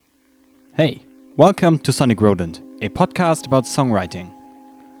Hey, welcome to Sonic Rodent, a podcast about songwriting.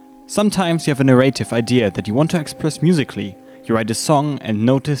 Sometimes you have a narrative idea that you want to express musically. You write a song and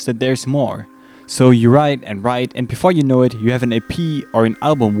notice that there's more. So you write, and before you know it, you have an EP or an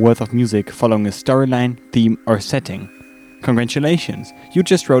album worth of music following a storyline, theme, or setting. Congratulations, you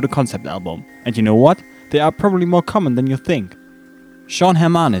just wrote a concept album. And you know what? They are probably more common than you think. Sean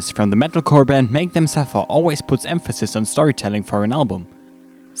Hermanis from the metalcore band Make Them Suffer always puts emphasis on storytelling for an album.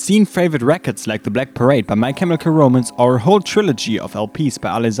 Seen favorite records like The Black Parade by My Chemical Romance or a whole trilogy of LPs by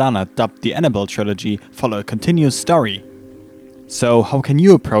Alesana dubbed the Annabelle Trilogy follow a continuous story. So how can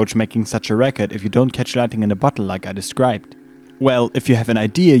you approach making such a record if you don't catch lightning in a bottle like I described? Well, if you have an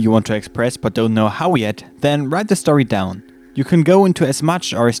idea you want to express but don't know how yet, then write the story down. You can go into as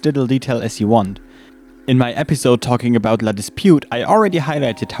much or as little detail as you want. In my episode talking about La Dispute, I already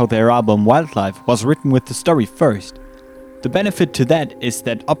highlighted how their album Wildlife was written with the story first. The benefit to that is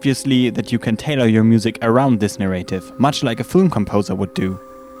that obviously that you can tailor your music around this narrative, much like a film composer would do.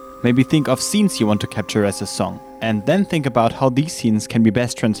 Maybe think of scenes you want to capture as a song, and then think about how these scenes can be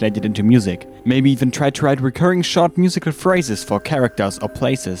best translated into music. Maybe even try to write recurring short musical phrases for characters or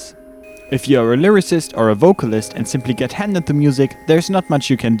places. If you are a lyricist or a vocalist and simply get handed the music, there's not much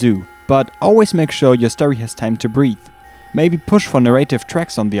you can do, but always make sure your story has time to breathe. Maybe push for narrative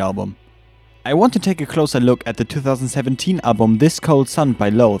tracks on the album. I want to take a closer look at the 2017 album This Cold Sun by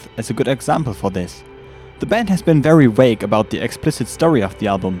Loathe as a good example for this. The band has been very vague about the explicit story of the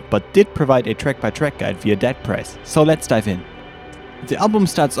album, but did provide a track-by-track guide via Dead Press, so let's dive in. The album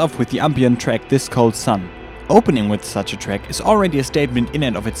starts off with the ambient track This Cold Sun. Opening with such a track is already a statement in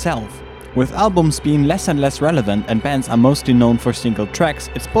and of itself. With albums being less and less relevant and bands are mostly known for single tracks,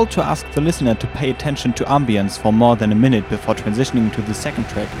 it's bold to ask the listener to pay attention to ambience for more than a minute before transitioning to the second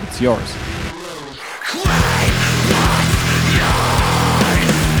track, It's Yours.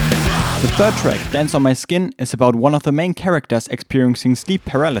 The third track, Dance on My Skin, is about one of the main characters experiencing sleep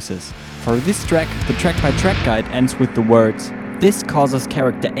paralysis. For this track, the track-by-track guide ends with the words, "This causes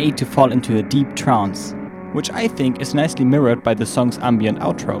character A to fall into a deep trance," which I think is nicely mirrored by the song's ambient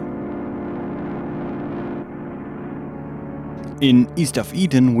outro. In East of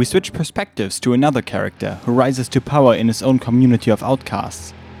Eden, we switch perspectives to another character who rises to power in his own community of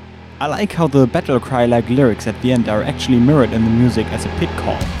outcasts. I like how the battle cry-like lyrics at the end are actually mirrored in the music as a pit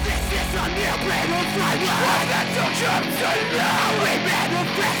call.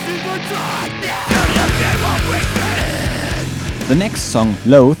 The next song,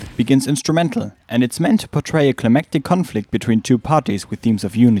 Loathe, begins instrumental, and it's meant to portray a climactic conflict between two parties with themes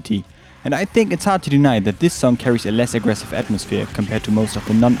of unity. And I think it's hard to deny that this song carries a less aggressive atmosphere compared to most of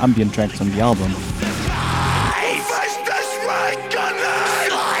the non-ambient tracks on the album.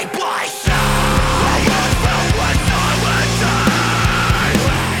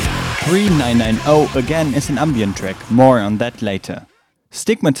 3990 again is an ambient track, more on that later.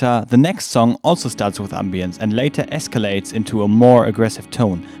 Stigmata, the next song, also starts with ambience and later escalates into a more aggressive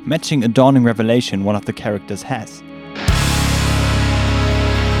tone, matching a dawning revelation one of the characters has.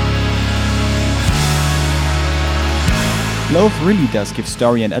 Loathe really does give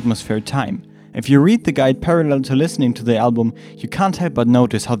story and atmosphere time. If you read the guide parallel to listening to the album, you can't help but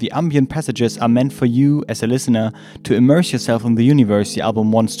notice how the ambient passages are meant for you, as a listener, to immerse yourself in the universe the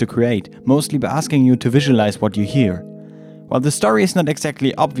album wants to create, mostly by asking you to visualize what you hear. While the story is not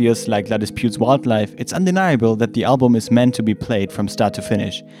exactly obvious like La Dispute's Wildlife, it's undeniable that the album is meant to be played from start to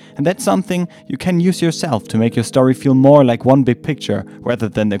finish. And that's something you can use yourself to make your story feel more like one big picture rather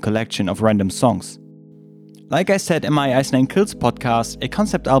than a collection of random songs. Like I said in my Ice Nine Kills podcast, a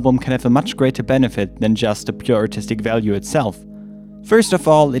concept album can have a much greater benefit than just the pure artistic value itself. First of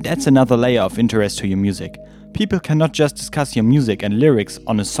all, it adds another layer of interest to your music. People can not just discuss your music and lyrics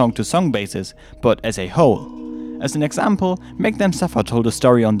on a song-to-song basis, but as a whole. As an example, Make Them Suffer told a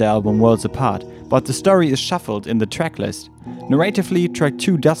story on their album Worlds Apart, but the story is shuffled in the tracklist. Narratively, track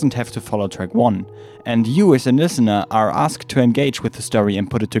 2 doesn't have to follow track 1, and you as a listener are asked to engage with the story and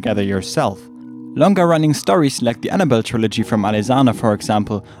put it together yourself. Longer-running stories like the Annabelle Trilogy from Alesana, for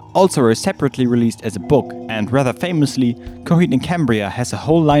example, also are separately released as a book, and rather famously, Coheed and Cambria has a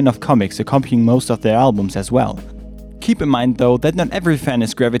whole line of comics accompanying most of their albums as well. Keep in mind though that not every fan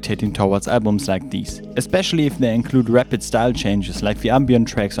is gravitating towards albums like these, especially if they include rapid style changes like the ambient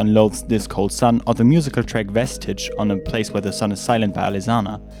tracks on Loathe's This Cold Sun or the musical track Vestige on A Place Where the Sun is Silent by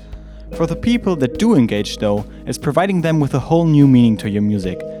Alesana. For the people that do engage though, it's providing them with a whole new meaning to your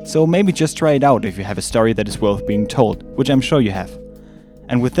music, so maybe just try it out if you have a story that is worth being told, which I'm sure you have.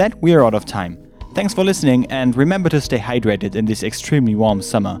 And with that, we are out of time. Thanks for listening, and remember to stay hydrated in this extremely warm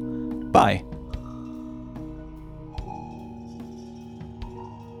summer. Bye!